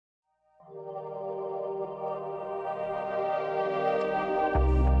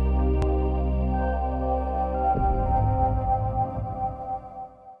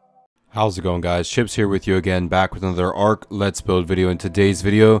How's it going, guys? Chips here with you again, back with another Ark Let's Build video. In today's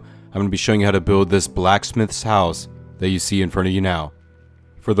video, I'm going to be showing you how to build this blacksmith's house that you see in front of you now.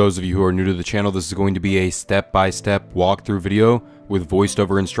 For those of you who are new to the channel, this is going to be a step-by-step walkthrough video with voiced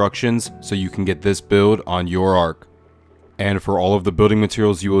over instructions so you can get this build on your Ark. And for all of the building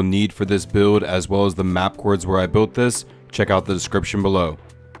materials you will need for this build, as well as the map coords where I built this, check out the description below.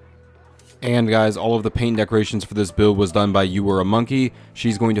 And guys, all of the paint decorations for this build was done by UwereAmonkey.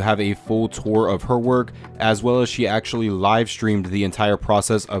 She's going to have a full tour of her work, as well as she actually live streamed the entire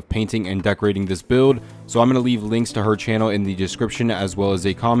process of painting and decorating this build. So I'm going to leave links to her channel in the description as well as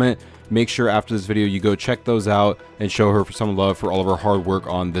a comment. Make sure after this video you go check those out and show her some love for all of her hard work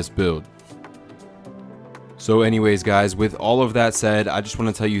on this build. So anyways guys, with all of that said, I just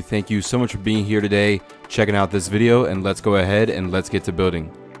want to tell you thank you so much for being here today, checking out this video, and let's go ahead and let's get to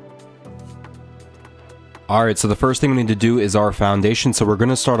building. Alright, so the first thing we need to do is our foundation. So we're going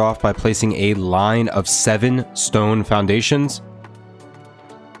to start off by placing a line of 7 stone foundations.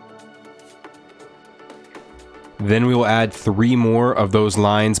 Then we will add 3 more of those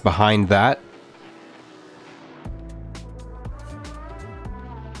lines behind that.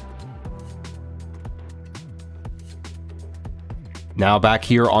 Now back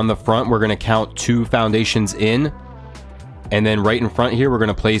here on the front, we're going to count 2 foundations in. And then right in front here, we're going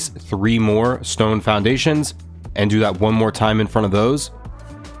to place 3 more stone foundations and do that one more time in front of those.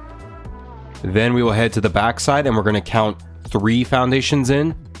 Then we will head to the back side and we're going to count 3 foundations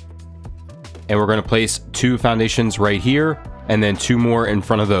in. And we're going to place 2 foundations right here and then 2 more in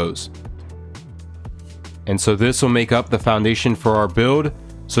front of those. And so this will make up the foundation for our build.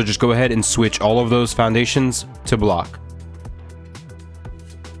 So just go ahead and switch all of those foundations to block.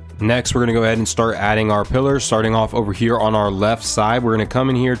 Next, we're going to go ahead and start adding our pillars. Starting off over here on our left side, we're going to come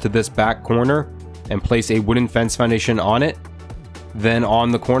in here to this back corner and place a wooden fence foundation on it. Then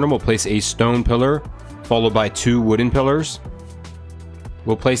on the corner, we'll place a stone pillar followed by 2 wooden pillars.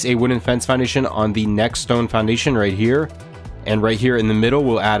 We'll place a wooden fence foundation on the next stone foundation right here. And right here in the middle,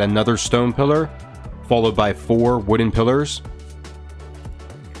 we'll add another stone pillar followed by 4 wooden pillars.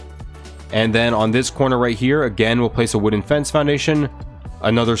 And then on this corner right here, again, we'll place a wooden fence foundation,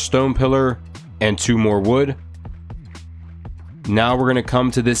 another stone pillar, and 2 more wood. Now we're going to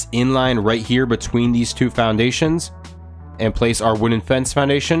come to this inline right here between these 2 foundations and place our wooden fence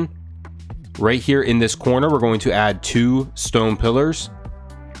foundation. Right here in this corner, we're going to add 2 stone pillars.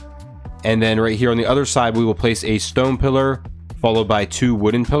 And then right here on the other side, we will place a stone pillar followed by 2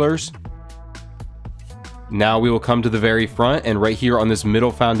 wooden pillars. Now we will come to the very front, and right here on this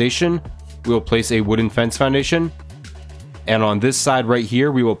middle foundation, we will place a wooden fence foundation. And on this side right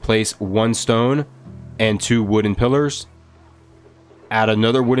here, we will place 1 stone and 2 wooden pillars. Add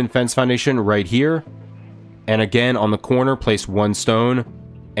another wooden fence foundation right here. And again, on the corner, place 1 stone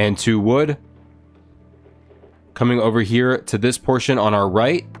and 2 wood. Coming over here to this portion on our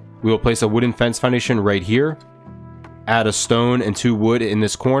right, we will place a wooden fence foundation right here. Add a stone and 2 wood in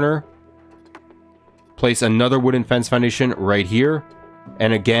this corner. Place another wooden fence foundation right here.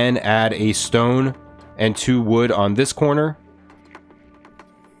 And again, add a stone and 2 wood on this corner.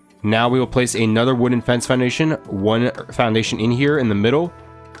 Now we will place another wooden fence foundation, 1 foundation in here in the middle,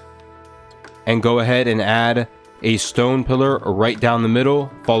 and go ahead and add a stone pillar right down the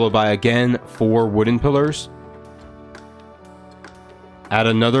middle, followed by again 4 wooden pillars. Add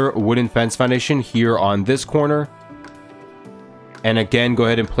another wooden fence foundation here on this corner, and again go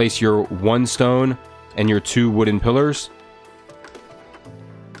ahead and place your 1 stone and your 2 wooden pillars.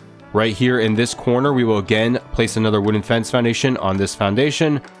 Right here in this corner, we will again place another wooden fence foundation on this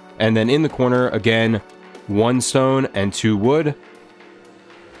foundation. And then in the corner, again, 1 stone and 2 wood.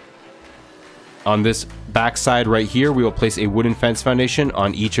 On this back side right here, we will place a wooden fence foundation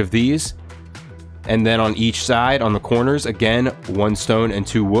on each of these. And then on each side, on the corners, again, 1 stone and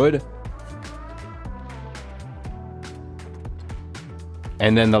 2 wood.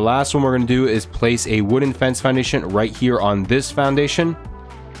 And then the last one we're going to do is place a wooden fence foundation right here on this foundation.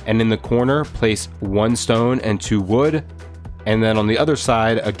 And in the corner, place 1 stone and 2 wood. And then on the other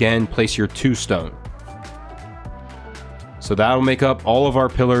side, again, place your 2 stone. So that'll make up all of our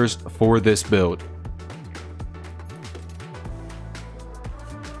pillars for this build.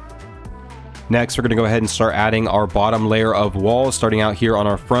 Next, we're going to go ahead and start adding our bottom layer of walls, starting out here on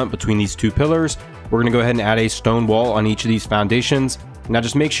our front between these 2 pillars. We're going to go ahead and add a stone wall on each of these foundations. Now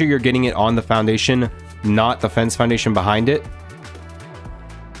just make sure you're getting it on the foundation, not the fence foundation behind it.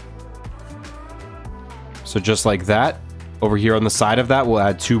 So just like that. Over here on the side of that, we'll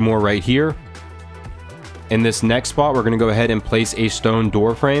add 2 more right here. In this next spot, we're going to go ahead and place a stone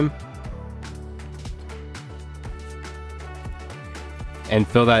door frame. and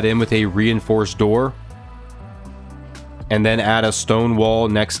fill that in with a reinforced door. And then add a stone wall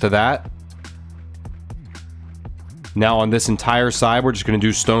next to that. Now on this entire side, we're just going to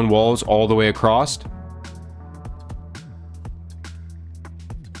do stone walls all the way across.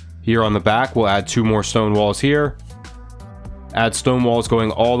 Here on the back, we'll add 2 more stone walls here. Add stone walls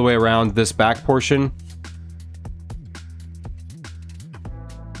going all the way around this back portion.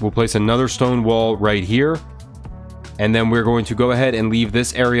 We'll place another stone wall right here. And then we're going to go ahead and leave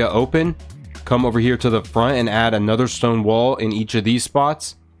this area open. Come over here to the front and add another stone wall in each of these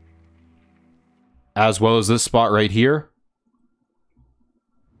spots, as well as this spot right here.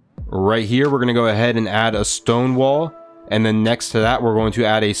 Right here, we're going to go ahead and add a stone wall. And then next to that, we're going to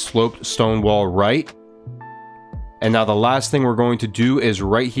add a sloped stone wall right. And now the last thing we're going to do is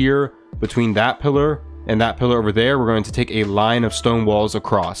right here between that pillar and that pillar over there, we're going to take a line of stone walls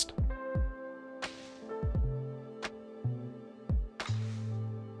across.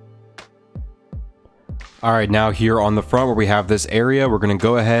 All right, now here on the front where we have this area, we're going to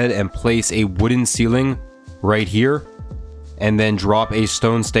go ahead and place a wooden ceiling right here, and then drop a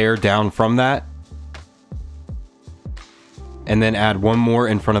stone stair down from that, and then add one more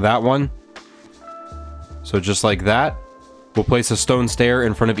in front of that one. So just like that. We'll place a stone stair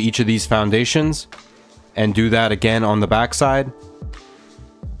in front of each of these foundations, and do that again on the back side.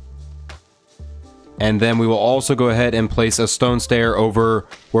 And then we will also go ahead and place a stone stair over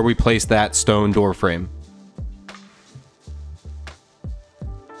where we placed that stone door frame.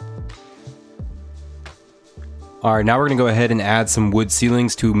 Alright, now we're going to go ahead and add some wood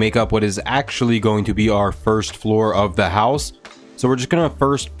ceilings to make up what is actually going to be our first floor of the house. So we're just going to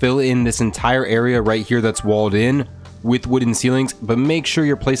first fill in this entire area right here that's walled in with wooden ceilings, but make sure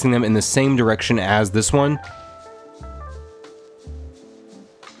you're placing them in the same direction as this one.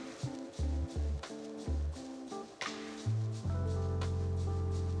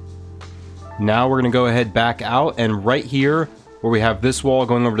 Now we're going to go ahead back out, and right here where we have this wall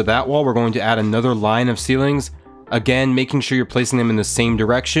going over to that wall, we're going to add another line of ceilings. Again, making sure you're placing them in the same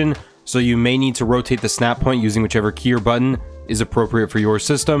direction, so you may need to rotate the snap point using whichever key or button is appropriate for your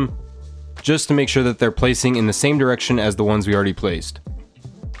system, just to make sure that they're placing in the same direction as the ones we already placed.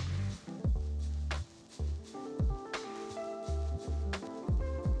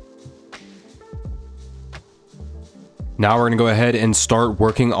 Now we're going to go ahead and start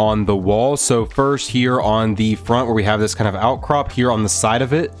working on the wall. So first, here on the front where we have this kind of outcrop here on the side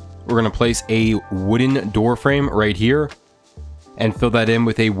of it, we're going to place a wooden door frame right here and fill that in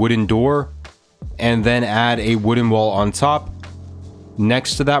with a wooden door, and then add a wooden wall on top.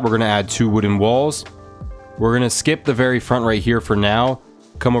 Next to that, we're going to add 2 wooden walls. We're going to skip the very front right here for now.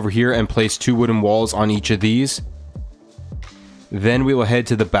 Come over here and place 2 wooden walls on each of these. Then we will head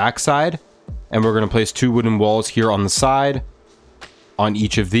to the back side, and we're going to place 2 wooden walls here on the side on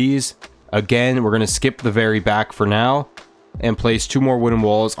each of these. Again, we're going to skip the very back for now and place 2 more wooden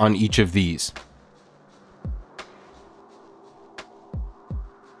walls on each of these.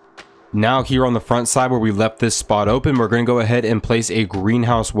 Now here on the front side where we left this spot open, we're going to go ahead and place a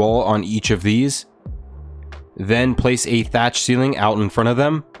greenhouse wall on each of these. Then place a thatch ceiling out in front of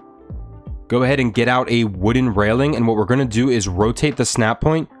them. Go ahead and get out a wooden railing, and what we're going to do is rotate the snap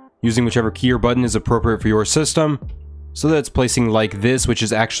point using whichever key or button is appropriate for your system, so that it's placing like this, which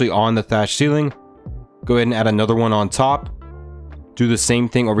is actually on the thatch ceiling. Go ahead and add another one on top. Do the same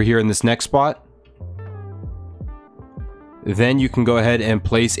thing over here in this next spot. Then you can go ahead and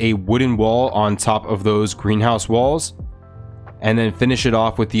place a wooden wall on top of those greenhouse walls, and then finish it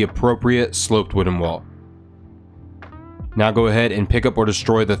off with the appropriate sloped wooden wall. Now go ahead and pick up or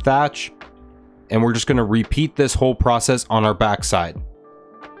destroy the thatch, and we're just going to repeat this whole process on our back side.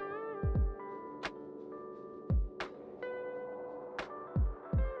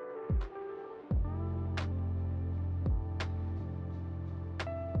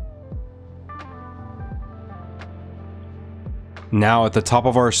 Now at the top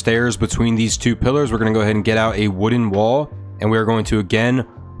of our stairs between these 2 pillars, we're going to go ahead and get out a wooden wall, and we're going to again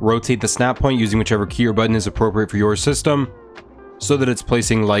rotate the snap point using whichever key or button is appropriate for your system, so that it's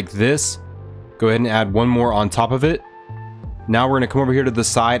placing like this. Go ahead and add 1 more on top of it. Now we're going to come over here to the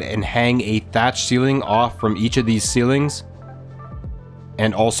side and hang a thatch ceiling off from each of these ceilings,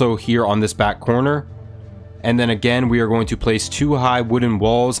 and also here on this back corner. And then again, we are going to place 2 high wooden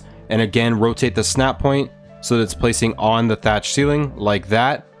walls, and again rotate the snap point so that it's placing on the thatch ceiling like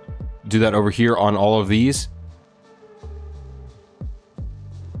that. Do that over here on all of these.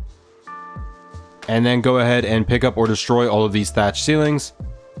 And then go ahead and pick up or destroy all of these thatch ceilings.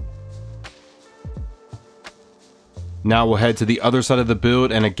 Now we'll head to the other side of the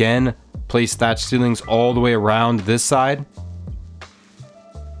build and again place thatch ceilings all the way around this side.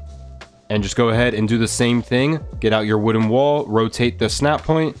 And just go ahead and do the same thing. Get out your wooden wall, rotate the snap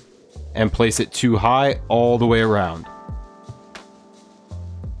point, and place it too high all the way around.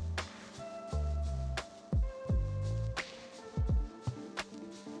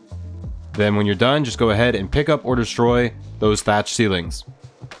 Then when you're done, just go ahead and pick up or destroy those thatch ceilings.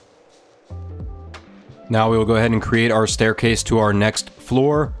 Now we will go ahead and create our staircase to our next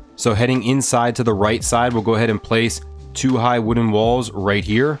floor. So heading inside to the right side, we'll go ahead and place 2 high wooden walls right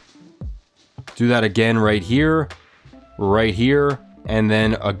here. Do that again right here, and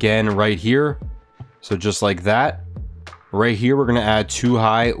then again right here. So just like that. Right here, we're gonna add 2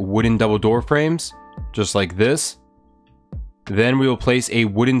 high wooden double door frames, just like this. Then we will place a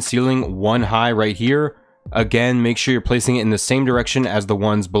wooden ceiling 1 high right here. Again, make sure you're placing it in the same direction as the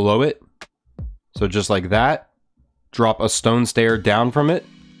ones below it. So just like that. Drop a stone stair down from it.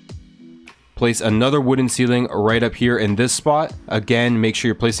 Place another wooden ceiling right up here in this spot. Again, make sure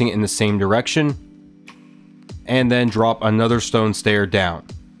you're placing it in the same direction. And then drop another stone stair down.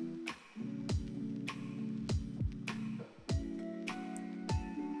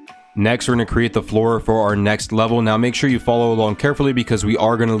 Next, we're going to create the floor for our next level. Now make sure you follow along carefully because we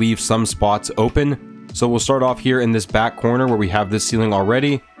are going to leave some spots open. So we'll start off here in this back corner where we have this ceiling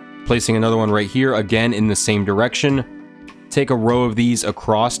already. Placing another one right here, again in the same direction. Take a row of these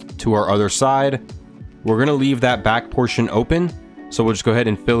across to our other side. We're going to leave that back portion open. So we'll just go ahead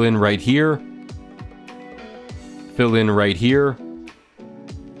and fill in right here. Fill in right here.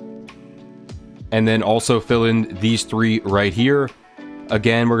 And then also fill in these 3 right here.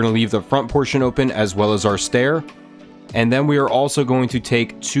 Again, we're going to leave the front portion open as well as our stair. And then we are also going to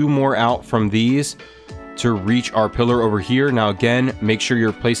take 2 more out from these to reach our pillar over here. Now again, make sure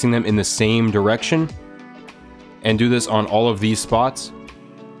you're placing them in the same direction. And do this on all of these spots.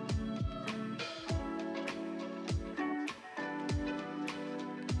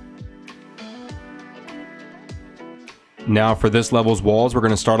 Now for this level's walls, we're going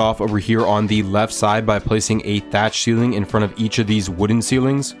to start off over here on the left side by placing a thatch ceiling in front of each of these wooden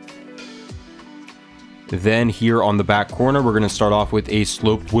ceilings. Then here on the back corner, we're going to start off with a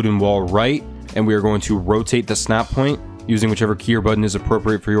sloped wooden wall right, and we are going to rotate the snap point using whichever key or button is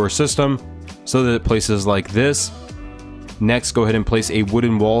appropriate for your system so that it places like this. Next, go ahead and place a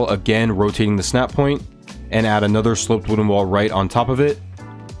wooden wall, again rotating the snap point, and add another sloped wooden wall right on top of it.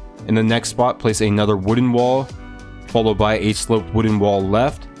 In the next spot, place another wooden wall, followed by a sloped wooden wall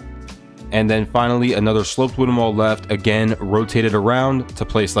left, and then finally another sloped wooden wall left, again rotated around to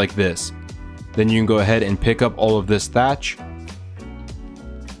place like this. Then you can go ahead and pick up all of this thatch.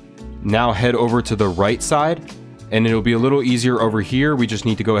 Now head over to the right side, and it'll be a little easier over here. We just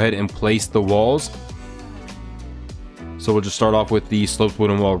need to go ahead and place the walls. So we'll just start off with the sloped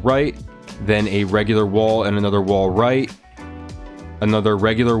wooden wall right, then a regular wall and another wall right, another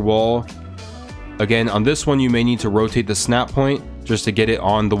regular wall. Again, on this one, you may need to rotate the snap point just to get it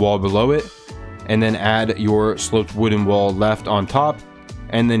on the wall below it, and then add your sloped wooden wall left on top,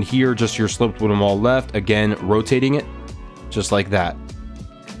 and then here, just your sloped wooden wall left, again, rotating it, just like that.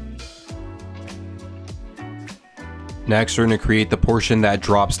 Next, we're going to create the portion that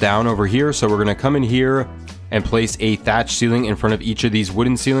drops down over here. So we're going to come in here and place a thatch ceiling in front of each of these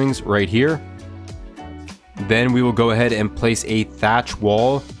wooden ceilings right here. Then we will go ahead and place a thatch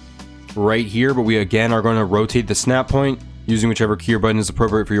wall right here, but we again are going to rotate the snap point using whichever key or button is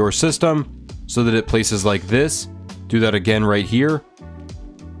appropriate for your system so that it places like this. Do that again right here.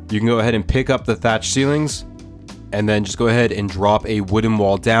 You can go ahead and pick up the thatch ceilings and then just go ahead and drop a wooden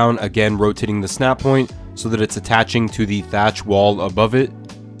wall down, again rotating the snap point so that it's attaching to the thatch wall above it,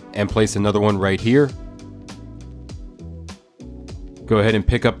 and place another one right here. Go ahead and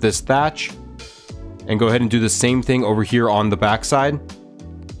pick up this thatch and go ahead and do the same thing over here on the back side.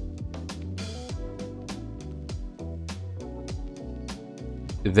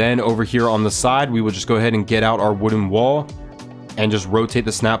 Then over here on the side, we will just go ahead and get out our wooden wall and just rotate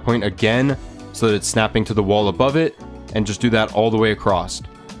the snap point again so that it's snapping to the wall above it, and just do that all the way across.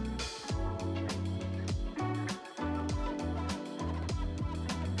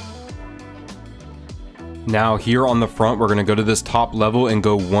 Now here on the front, we're going to go to this top level and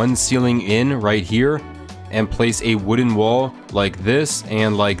go one ceiling in right here and place a wooden wall like this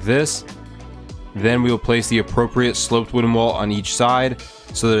and like this. Then we will place the appropriate sloped wooden wall on each side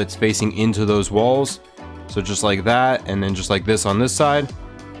so that it's facing into those walls. So just like that, and then just like this on this side.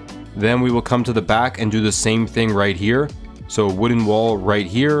 Then we will come to the back and do the same thing right here. So a wooden wall right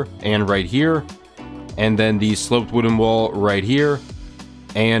here and right here, and then the sloped wooden wall right here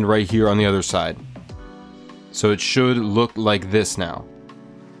and right here on the other side. So it should look like this now.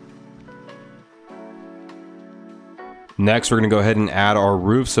 Next, we're going to go ahead and add our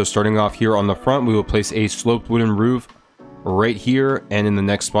roof. So starting off here on the front, we will place a sloped wooden roof right here and in the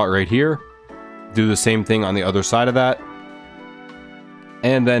next spot right here. Do the same thing on the other side of that.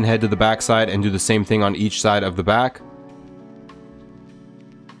 And then head to the back side and do the same thing on each side of the back.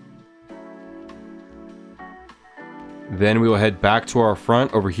 Then we will head back to our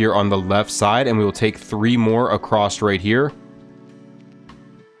front over here on the left side, and we will take 3 more across right here.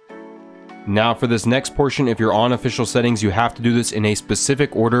 Now for this next portion, if you're on official settings, you have to do this in a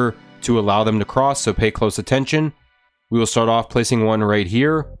specific order to allow them to cross, so pay close attention. We will start off placing one right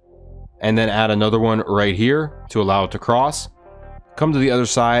here, and then add another one right here to allow it to cross. Come to the other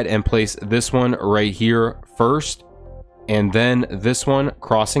side and place this one right here first, and then this one,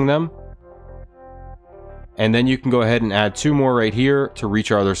 crossing them. And then you can go ahead and add 2 more right here to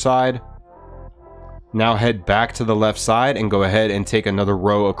reach our other side. Now head back to the left side and go ahead and take another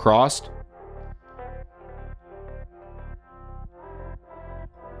row across.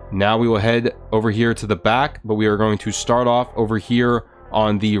 Now we will head over here to the back, but we are going to start off over here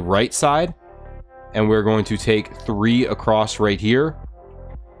on the right side, and we're going to take 3 across right here.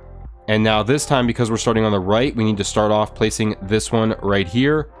 And now this time, because we're starting on the right, we need to start off placing this one right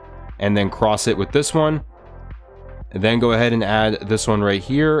here and then cross it with this one. And then go ahead and add this one right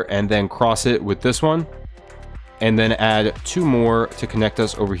here and then cross it with this one, and then add 2 more to connect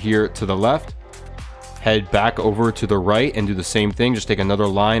us over here to the left. Head back over to the right and do the same thing. Just take another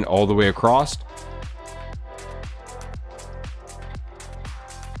line all the way across.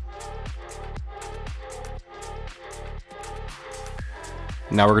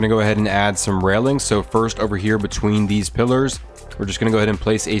 Now we're going to go ahead and add some railings. So first, over here between these pillars, we're just going to go ahead and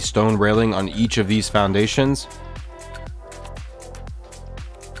place a stone railing on each of these foundations.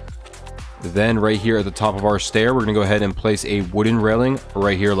 Then right here at the top of our stair, we're going to go ahead and place a wooden railing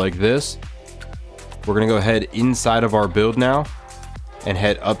right here like this. We're going to go ahead inside of our build now and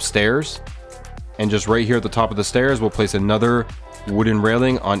head upstairs. And just right here at the top of the stairs, we'll place another wooden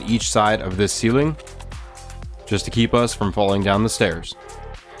railing on each side of this ceiling, just to keep us from falling down the stairs.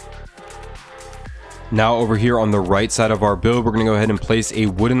 Now over here on the right side of our build, we're going to go ahead and place a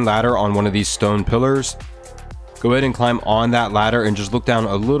wooden ladder on one of these stone pillars. Go ahead and climb on that ladder and just look down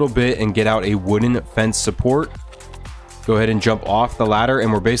a little bit and get out a wooden fence support. Go ahead and jump off the ladder,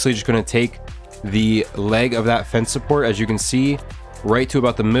 and we're basically just going to take the leg of that fence support, as you can see, right to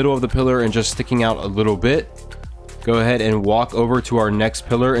about the middle of the pillar and just sticking out a little bit. Go ahead and walk over to our next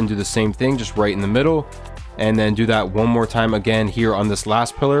pillar and do the same thing, just right in the middle, and then do that one more time again here on this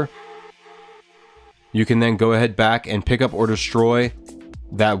last pillar. You can then go ahead back and pick up or destroy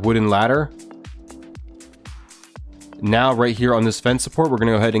that wooden ladder. Now right here on this fence support, we're going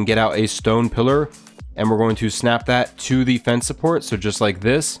to go ahead and get out a stone pillar, and we're going to snap that to the fence support, so just like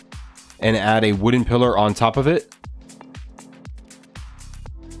this, and add a wooden pillar on top of it.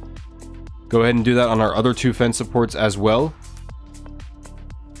 Go ahead and do that on our other 2 fence supports as well.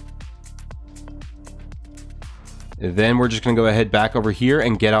 Then we're just going to go ahead back over here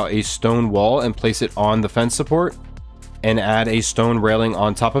and get out a stone wall and place it on the fence support and add a stone railing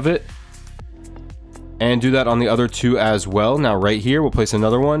on top of it. And do that on the other 2 as well. Now right here, we'll place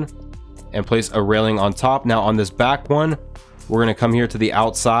another one and place a railing on top. Now on this back one, we're going to come here to the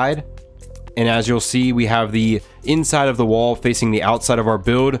outside. And as you'll see, we have the inside of the wall facing the outside of our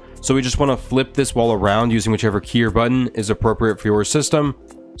build. So we just want to flip this wall around using whichever key or button is appropriate for your system,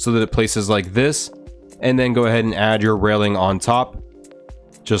 so that it places like this. And then go ahead and add your railing on top,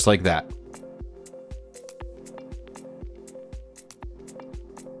 just like that.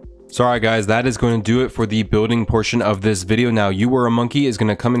 So alright guys, that is going to do it for the building portion of this video. Now UwereAmonkey is going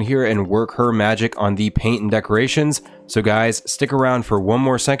to come in here and work her magic on the paint and decorations. So guys, stick around for one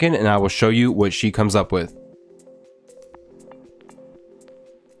more second and I will show you what she comes up with.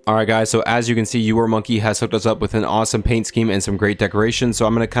 Alright guys, so as you can see, UwereAmonkey has hooked us up with an awesome paint scheme and some great decorations. So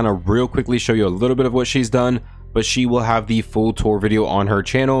I'm going to kind of real quickly show you a little bit of what she's done, but she will have the full tour video on her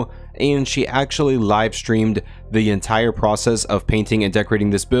channel, and she actually live streamed the entire process of painting and decorating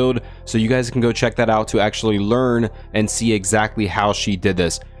this build, so you guys can go check that out to actually learn and see exactly how she did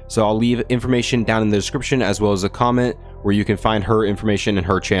this. So I'll leave information down in the description as well as a comment where you can find her information and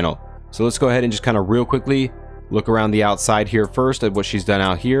her channel. So let's go ahead and just kind of real quickly look around the outside here first at what she's done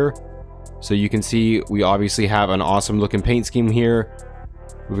out here. So you can see we obviously have an awesome looking paint scheme here.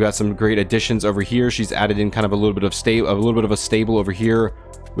 We've got some great additions over here. She's added in kind of a little bit of a stable over here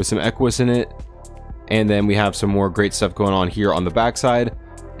with some equus in it. And then we have some more great stuff going on here on the backside.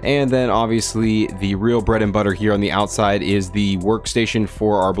 And then obviously the real bread and butter here on the outside is the workstation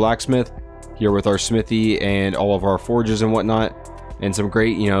for our blacksmith here with our smithy and all of our forges and whatnot. And some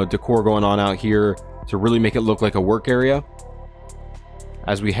great, decor going on out here to really make it look like a work area.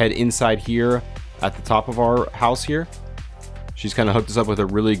 As we head inside here at the top of our house here, she's kind of hooked us up with a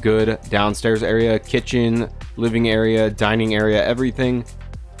really good downstairs area, kitchen, living area, dining area, everything.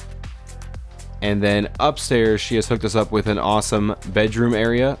 And then upstairs, she has hooked us up with an awesome bedroom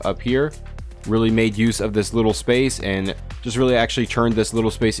area up here. Really made use of this little space and just really actually turned this little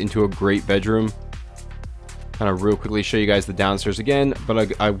space into a great bedroom. Kind of real quickly show you guys the downstairs again,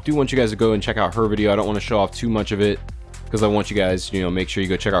 but I do want you guys to go and check out her video. I don't want to show off too much of it because I want you guys, you know, make sure you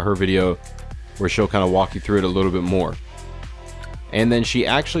go check out her video where she'll kind of walk you through it a little bit more. And then she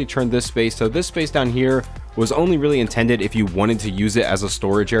actually turned this space. So this space down here was only really intended if you wanted to use it as a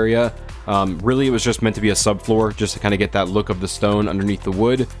storage area. Really, it was just meant to be a subfloor, just to kind of get that look of the stone underneath the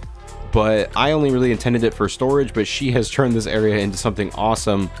wood. But I only really intended it for storage, but she has turned this area into something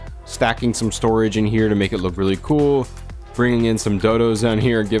awesome, stacking some storage in here to make it look really cool, bringing in some dodos down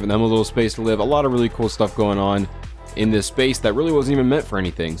here, giving them a little space to live. A lot of really cool stuff going on in this space that really wasn't even meant for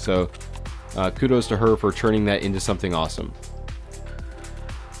anything. So kudos to her for turning that into something awesome.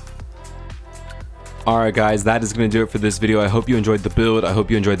 Alright guys, that is going to do it for this video. I hope you enjoyed the build, I hope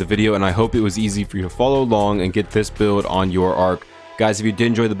you enjoyed the video, and I hope it was easy for you to follow along and get this build on your arc. Guys, if you did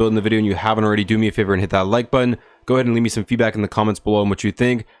enjoy the build in the video and you haven't already, do me a favor and hit that like button. Go ahead and leave me some feedback in the comments below on what you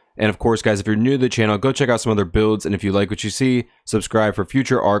think. And of course, guys, if you're new to the channel, go check out some other builds. And if you like what you see, subscribe for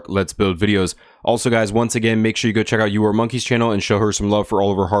future Arc Let's Build videos. Also, guys, once again, make sure you go check out UwereAmonkey's channel and show her some love for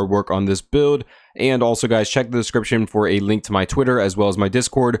all of her hard work on this build. And also, guys, check the description for a link to my Twitter as well as my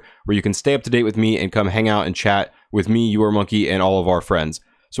Discord, where you can stay up to date with me and come hang out and chat with me, UwereAmonkey, and all of our friends.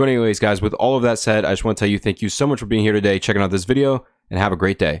 So anyways, guys, with all of that said, I just want to tell you thank you so much for being here today, checking out this video, and have a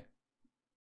great day.